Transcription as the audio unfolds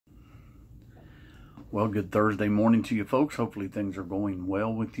Well, good Thursday morning to you folks. Hopefully things are going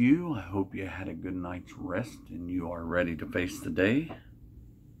well with you. I hope you had a good night's rest and you are ready to face the day.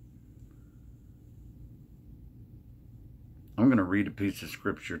 I'm going to read a piece of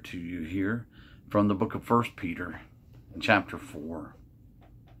scripture to you here from the book of 1 Peter, chapter 4.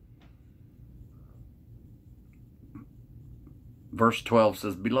 Verse 12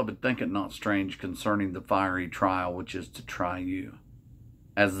 says, "Beloved, think it not strange concerning the fiery trial which is to try you,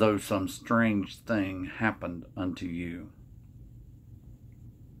 as though some strange thing happened unto you.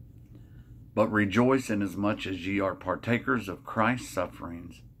 But rejoice inasmuch as ye are partakers of Christ's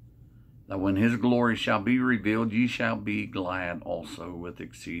sufferings, that when his glory shall be revealed, ye shall be glad also with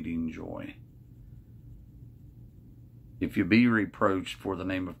exceeding joy. If ye be reproached for the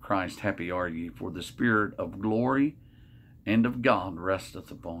name of Christ, happy are ye, for the Spirit of glory and of God resteth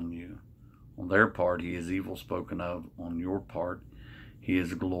upon you. On their part he is evil spoken of, on your part he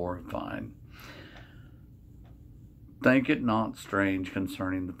is glorified. Think it not strange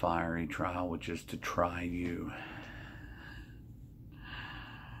concerning the fiery trial which is to try you,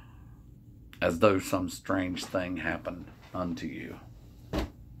 as though some strange thing happened unto you."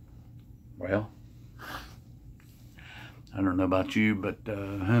 Well, I don't know about you, but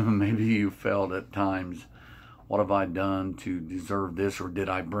maybe you felt at times, what have I done to deserve this, or did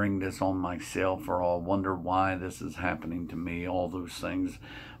I bring this on myself, or I wonder why this is happening to me. All those things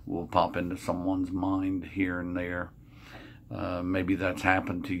will pop into someone's mind here and there. Maybe that's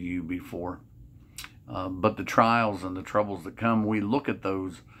happened to you before. But the trials and the troubles that come, we look at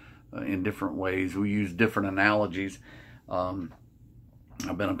those in different ways. We use different analogies. I've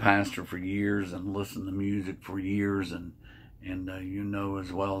been a pastor for years and listened to music for years, and you know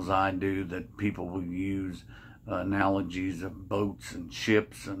as well as I do that people will use analogies of boats and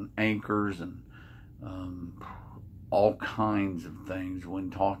ships and anchors and all kinds of things when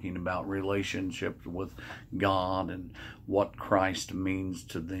talking about relationships with God and what Christ means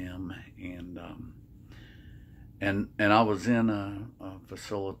to them. And I was in a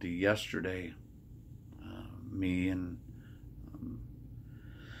facility yesterday, me and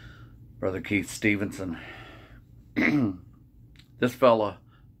Brother Keith Stevenson. This fella,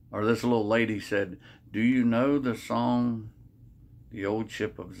 or this little lady, said, "Do you know the song, The Old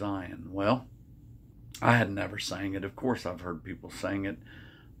Ship of Zion?" Well, I had never sang it. Of course, I've heard people sing it.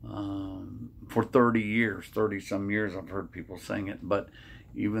 For 30-some years, I've heard people sing it. But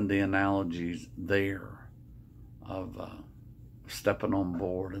even the analogies there of stepping on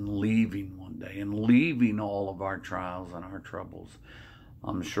board and leaving one day and leaving all of our trials and our troubles,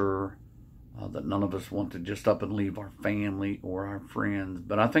 I'm sure that none of us want to just up and leave our family or our friends.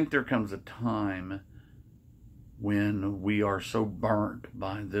 But I think there comes a time when we are so burnt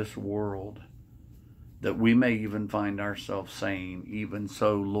by this world that we may even find ourselves saying, "Even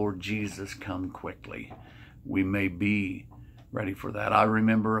so, Lord Jesus, come quickly." We may be ready for that. I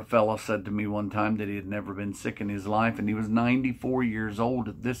remember a fellow said to me one time that he had never been sick in his life, and he was 94 years old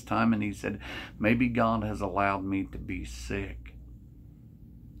at this time, and he said, "Maybe God has allowed me to be sick,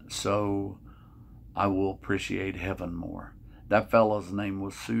 so I will appreciate heaven more." That fellow's name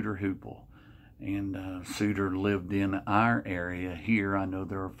was Suter Hoople. And Suter lived in our area here. I know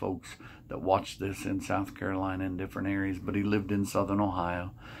there are folks that watch this in South Carolina and different areas, but he lived in Southern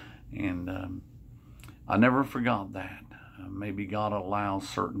Ohio. And I never forgot that. Maybe God allows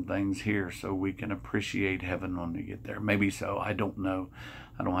certain things here so we can appreciate heaven when we get there. Maybe so. I don't know.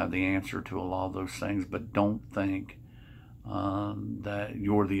 I don't have the answer to a lot of those things, but don't think that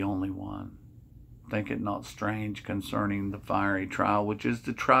you're the only one. Think it not strange concerning the fiery trial, which is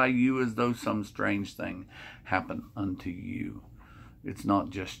to try you as though some strange thing happened unto you. It's not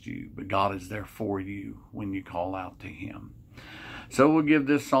just you, but God is there for you when you call out to him. So we'll give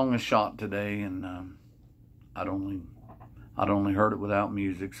this song a shot today, and I'd only heard it without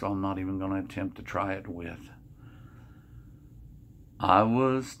music, so I'm not even going to attempt to try it with. I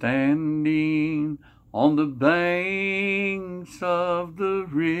was standing on the banks of the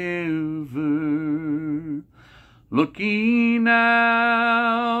river, looking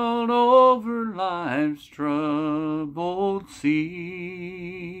out over life's troubled sea,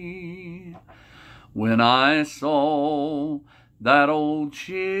 when I saw that old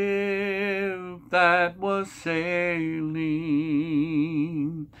ship that was sailing.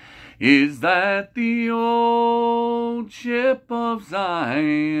 Is that the old ship of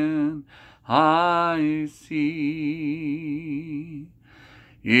Zion I see?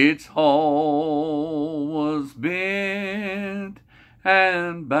 Its hull was bent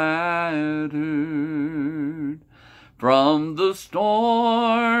and battered from the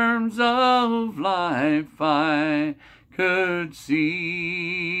storms of life I could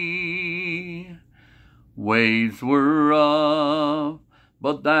see. Waves were rough,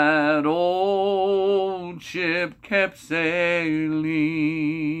 but that old ship kept sailing.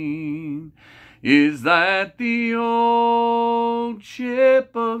 Is that the old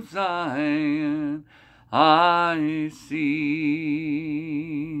ship of Zion I see?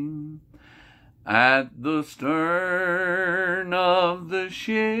 At the stern of the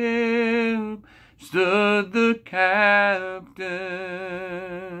ship stood the captain.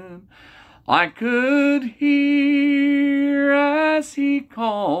 I could hear as he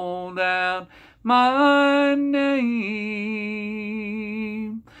called out my name.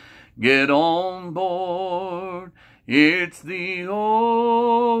 Get on board, it's the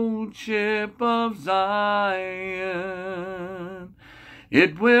old ship of Zion.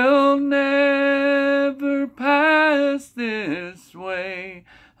 It will never pass this way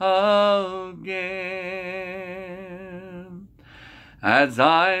again. As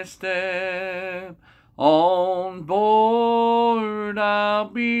I step on board, I'll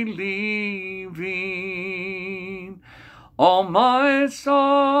be leaving all my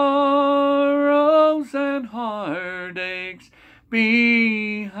sorrows and heartaches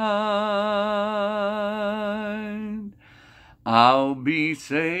behind. I'll be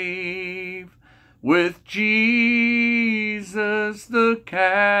safe with Jesus the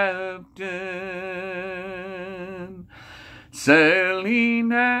captain,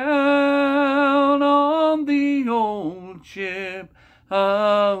 sailing out on the old ship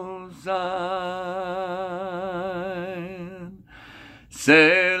of Zion.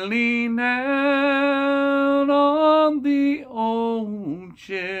 Sailing out on the old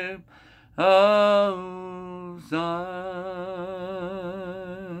ship of Zion.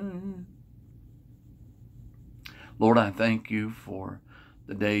 Lord, I thank you for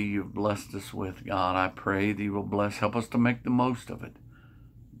the day you've blessed us with, God. I pray that you will help us to make the most of it.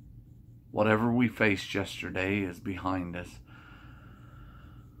 Whatever we faced yesterday is behind us.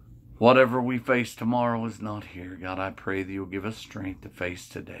 Whatever we face tomorrow is not here. God, I pray that you'll give us strength to face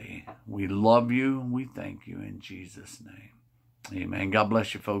today. We love you and we thank you in Jesus' name. Amen. God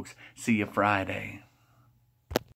bless you, folks. See you Friday.